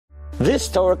This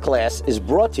Torah class is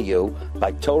brought to you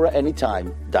by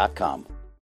TorahAnytime.com.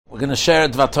 We're going to share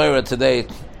Dvar Torah today,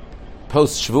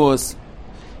 post Shavuos,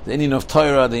 the inyan of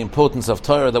Torah, the importance of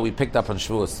Torah that we picked up on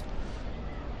Shavuos.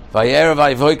 Vayerev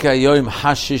Vayvoka Yom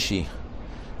Hashishi.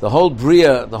 The whole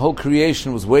Bria, the whole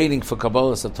creation was waiting for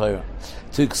Kabbalas Torah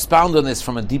to expound on this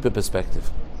from a deeper perspective.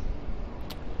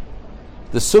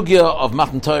 The sugya of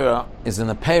Matan Torah is in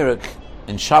a perek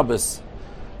in Shabbos,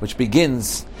 which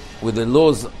begins with the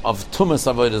laws of Tumas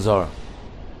Avodah Zarah.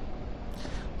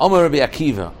 Omer Rabbi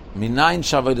Akiva, Minayin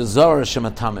Shavodah Zarah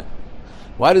Shematame.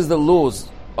 Why does the laws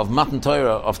of Matan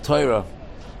Torah, of Torah,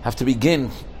 have to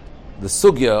begin, the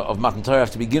sugya of Matan Torah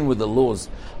have to begin with the laws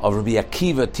of Rabbi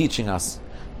Akiva teaching us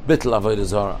Bittul Avodah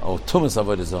Zarah, or Tumas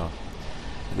Avodah Zarah?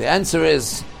 The answer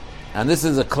is, and this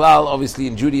is a klal obviously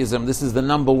in Judaism, this is the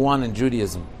number one in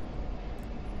Judaism.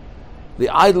 The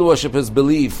idol worshippers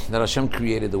believe that Hashem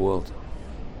created the world.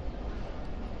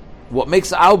 What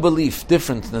makes our belief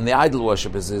different than the idol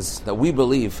worshippers is that we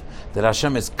believe that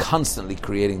Hashem is constantly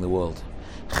creating the world.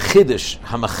 Chiddush,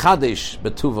 hamachadesh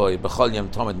betuvoi b'chol yom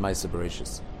tomid ma'aseh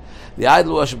bereshis. The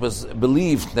idol worshippers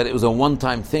believed that it was a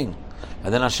one-time thing,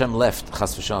 and then Hashem left,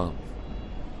 chas v'shalom.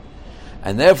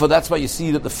 And therefore that's why you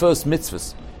see that the first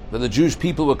mitzvahs that the Jewish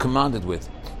people were commanded with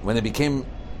when they became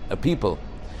a people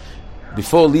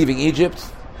before leaving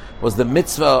Egypt was the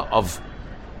mitzvah of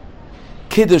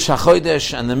Kiddush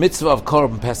HaChodesh and the mitzvah of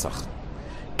Korban Pesach.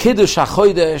 Kiddush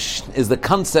HaChodesh is the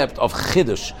concept of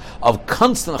Chiddush, of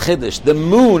constant Chiddush. The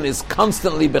moon is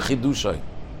constantly bechidushay.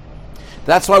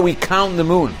 That's why we count the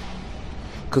moon,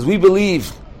 because we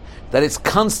believe that it's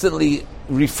constantly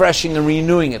refreshing and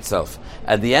renewing itself.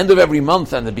 At the end of every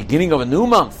month and the beginning of a new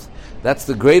month, that's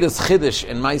the greatest Chiddush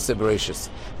in Ma'aseh Bereshis.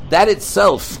 That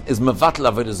itself is Mevatel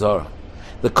Avodah Zarah.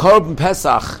 The Korban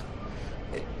Pesach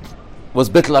was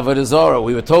Bittul Avodah Zarah.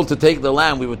 We were told to take the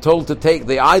lamb, we were told to take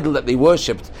the idol that they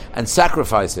worshipped and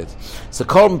sacrifice it. So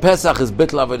Korban Pesach is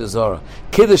Bittul Avodah Zarah.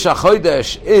 Kiddush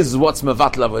HaChodesh is what's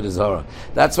Mevatel Avodah Zarah.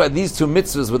 That's why these two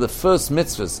mitzvahs were the first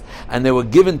mitzvahs, and they were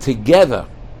given together,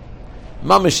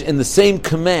 mamish, in the same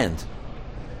command.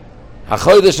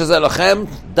 HaChodesh is Elochem,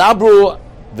 Dabru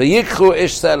v'yikchu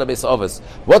ish se'el beis oves.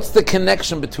 What's the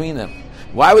connection between them?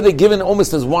 Why were they given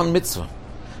almost as one mitzvah?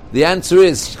 The answer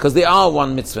is because they are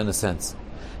one mitzvah in a sense.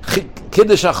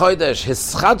 Kiddush HaChodesh, his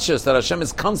chadshus, that Hashem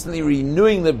is constantly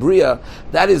renewing the Bria,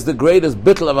 that is the greatest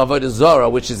bittul of Avodah Zarah,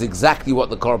 which is exactly what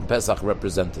the Korban Pesach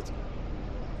represented.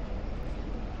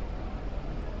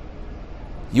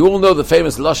 You all know the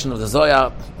famous lashon of the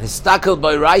Zohar, Histakel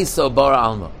by Raisa Bara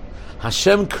Alma.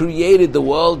 Hashem created the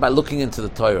world by looking into the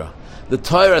Torah. The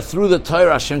Torah, through the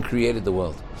Torah, Hashem created the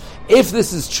world. If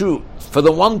this is true, for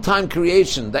the one-time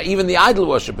creation that even the idol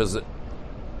worshippers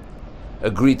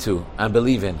agree to and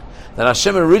believe in, that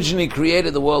Hashem originally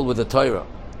created the world with the Torah.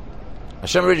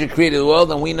 Hashem originally created the world,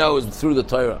 and we know it's through the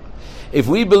Torah. If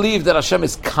we believe that Hashem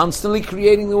is constantly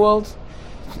creating the world,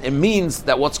 it means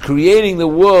that what's creating the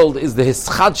world is the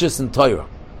hischadshus in Torah.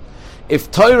 If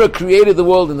Torah created the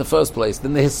world in the first place,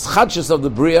 then the hischadshus of the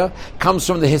Bria comes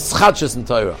from the hischadshus in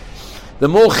Torah. The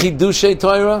more chidushei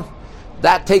Torah,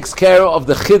 that takes care of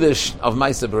the chiddush of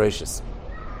Ma'aseh Bereshis.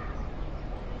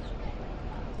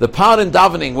 The part in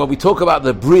davening when we talk about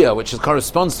the Bria, which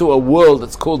corresponds to a world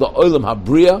that's called the Olam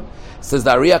HaBria, says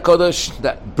the Ari HaKodesh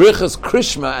that Brichas,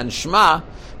 Krishma and Shema,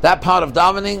 that part of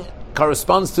davening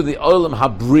corresponds to the Olam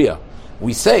HaBria.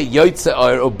 We say Yoitze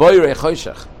Or or Boirei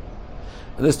Choshech.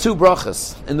 And there's two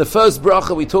brachas. In the first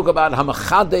bracha we talk about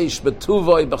Hamachadesh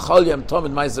Betuvoi B'chol Yom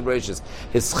Tomid Ma'aseh Bereshis,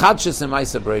 his chadshus and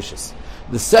Ma'aseh Bereshis.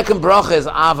 The second bracha is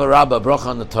Ava Rabbah, bracha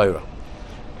on the Torah.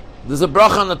 There's a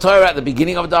bracha on the Torah at the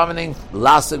beginning of davening,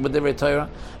 lasik b'divrei Torah,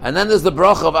 and then there's the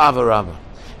bracha of Ava Rabbah.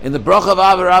 In the bracha of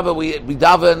Ava Rabbah, we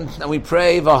daven and we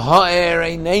pray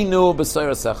V'ha'er eineinu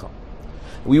b'soirasecha.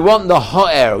 We want the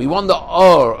ha'er, we want the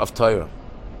or of Torah.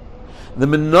 The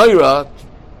menorah,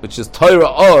 which is Torah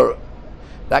or,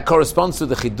 that corresponds to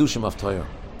the chidushim of Torah.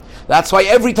 That's why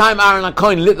every time Aaron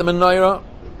HaKohen lit the menorah,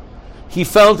 he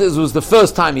felt it was the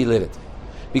first time he lit it.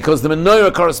 Because the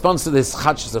menorah corresponds to this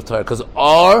chadshus of Torah. Because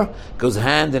or goes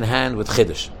hand in hand with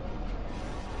chiddush.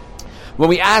 When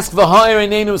we ask v'ha'er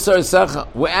eineinu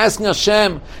b'soirasecha, we're asking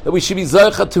Hashem that we should be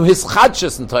zocha to his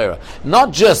chadshus in Torah.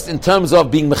 Not just in terms of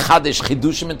being mechadesh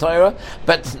chidushim in Torah,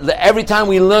 but that every time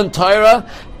we learn Torah,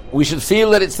 we should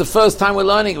feel that it's the first time we're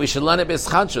learning it. We should learn it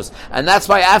b'schadshus. And that's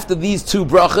why after these two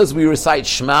brachas, we recite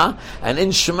Shema. And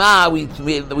in Shema, we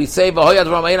say, And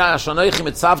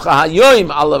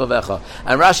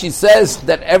Rashi says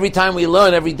that every time we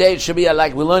learn, every day, it should be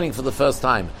like we're learning for the first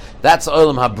time. That's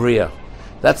Olam HaBria.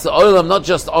 That's the oilam, not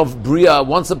just of Bria,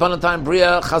 once upon a time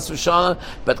Bria, Chas v'Shalom,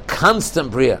 but constant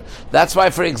Bria. That's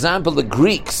why, for example, the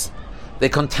Greeks, they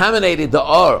contaminated the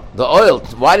oil.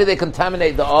 Why did they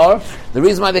contaminate the oil? The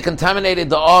reason why they contaminated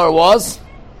the oil was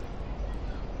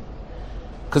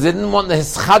because they didn't want the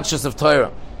hischadshus of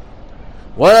Torah.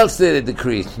 What else did they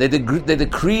decree? They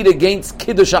decreed against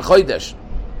Kiddush HaChodesh.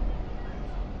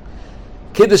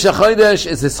 Kiddush HaChodesh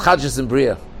is hischadshus in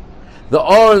Bria. The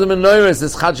or of the menorah is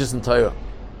hischadshus in Torah.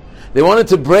 They wanted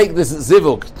to break this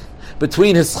zivuk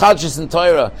between hischadshus and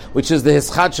Torah, which is the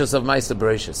hischadshus of Ma'aser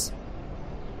Bereishis.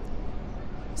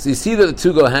 So you see that the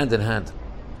two go hand in hand.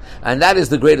 And that is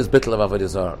the greatest bittul of Avodah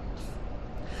Zarah.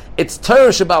 It's Torah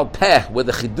Sheba'al Peh, where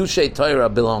the Chidushei Torah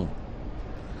belong.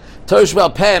 Torah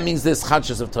Sheba'al Peh means the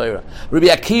hischadshus of Torah. Rabbi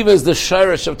Akiva is the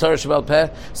shirish of Torah Sheba'al Peh,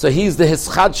 so he's the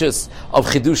hischadshus of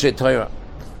Chidushei Torah.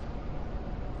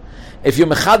 If you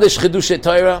mechadesh Chidushei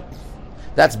Torah,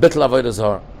 that's bittul Avodah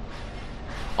Zarah.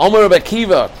 Omer Rabbi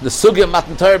Akiva, the sugya of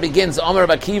Matan Torah begins, Omer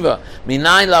Rabbi Akiva,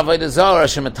 minayin la'avodah zarah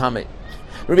Hashem etamei.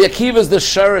 Rabbi Akiva is the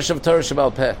shirish of Torah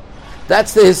Sheba'al Peh.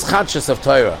 That's the hischadshus of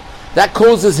Torah. That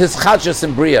causes hischadshus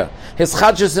in Bria.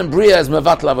 Hischadshus in Bria is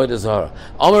mevat la'avodah zarah.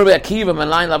 Omer Rabbi Akiva,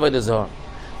 minayin la'avodah zarah.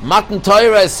 Matan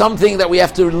Torah is something that we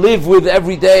have to live with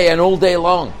every day and all day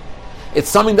long. It's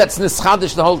something that's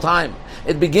nischadish the whole time.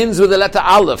 It begins with the letter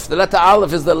Aleph. The letter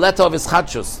Aleph is the letter of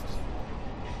hischadshus.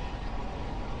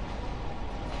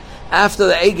 After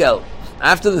the Egel,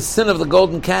 after the sin of the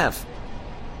golden calf,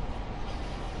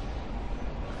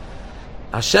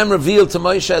 Hashem revealed to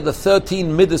Moshe the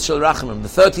 13 midas shel rachamim, the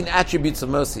 13 attributes of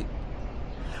mercy.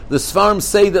 The Sfarim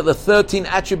say that the 13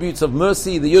 attributes of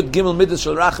mercy, the Yud Gimel midas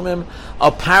shel rachamim,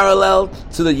 are parallel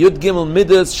to the Yud Gimel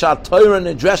midas shal Torah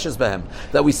nedreshes behem,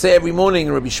 that we say every morning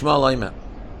in Rabbi Shmuel Omer.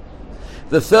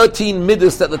 The 13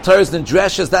 midas that the Torah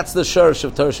nedreshes, that's the shorish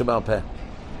of Torah Sheba'al Peh.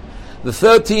 The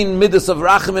 13 midas of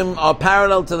rachamim are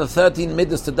parallel to the 13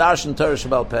 midas to darshan Torah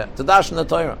Sheba'al Peh, to darshan the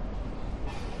Torah.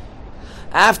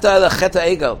 After the Chet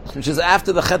HaEgel, which is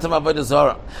after the Chet of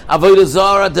Avodah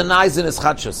Zarah denies in his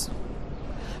chadshus.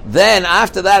 Then,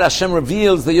 after that, Hashem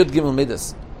reveals the Yud Gimel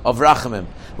Midas of Rachamim,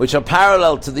 which are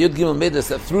parallel to the Yud Gimel Midas,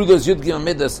 that through those Yud Gimel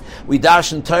Midas, we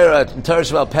darshan Torah and Torah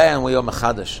Sheba'al Peh, and we are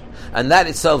Mechadash. And that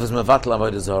itself is Mevatel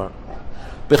Avodah Zarah.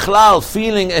 Bichlal,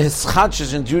 feeling a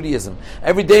hischadshus in Judaism.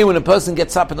 Every day when a person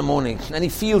gets up in the morning, and he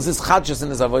feels his chadshus in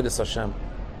his Avodah Hashem.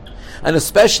 And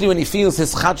especially when he feels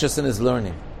his chadshus in his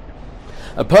learning.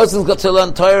 A person's got to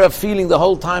learn Torah feeling the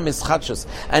whole time his chadshus.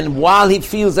 And while he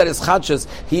feels that his chadshus,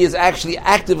 he is actually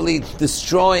actively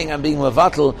destroying and being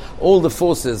mevatel all the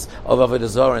forces of Avodah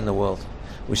Zarah in the world.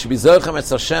 We should be zochem et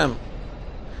Hashem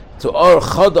to Or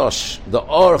Chodosh, the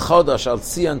Or Chodosh al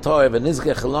Tzion Torah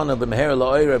v'nizgech elana b'meher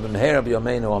la'oira b'meher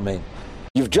b'yomeinu amen.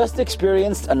 You've just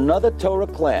experienced another Torah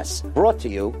class brought to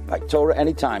you by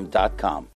TorahAnytime.com.